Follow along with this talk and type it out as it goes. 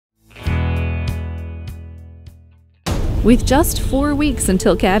With just 4 weeks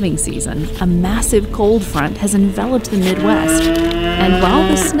until calving season, a massive cold front has enveloped the Midwest. And while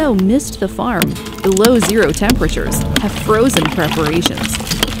the snow missed the farm, below zero temperatures have frozen preparations.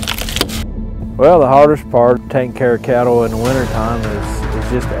 Well, the hardest part, taking care of cattle in the wintertime, is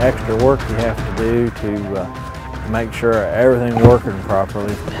just the extra work you have to do to make sure everything's working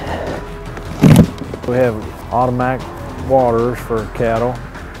properly. We have automatic waters for cattle,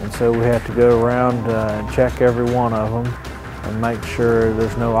 and so we have to go around and check every one of them and make sure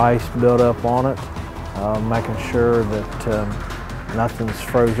there's no ice built up on it, making sure that nothing's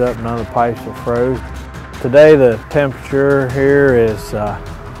froze up, none of the pipes are froze. Today the temperature here has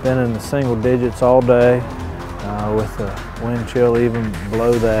been in the single digits all day, with the wind chill even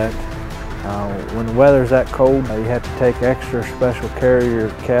below that. When the weather's that cold, you have to take extra special care of your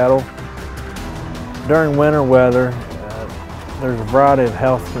cattle. During winter weather, there's a variety of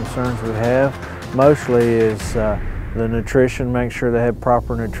health concerns we have. Mostly is the nutrition, make sure they have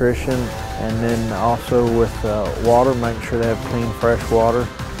proper nutrition, and then also with water, make sure they have clean, fresh water.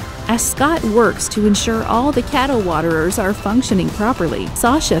 As Scott works to ensure all the cattle waterers are functioning properly,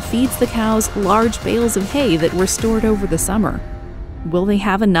 Sasha feeds the cows large bales of hay that were stored over the summer. Will they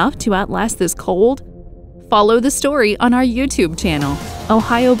have enough to outlast this cold? Follow the story on our YouTube channel,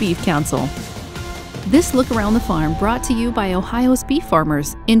 Ohio Beef Council. This look around the farm brought to you by Ohio's beef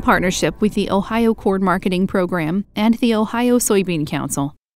farmers in partnership with the Ohio Corn Marketing Program and the Ohio Soybean Council.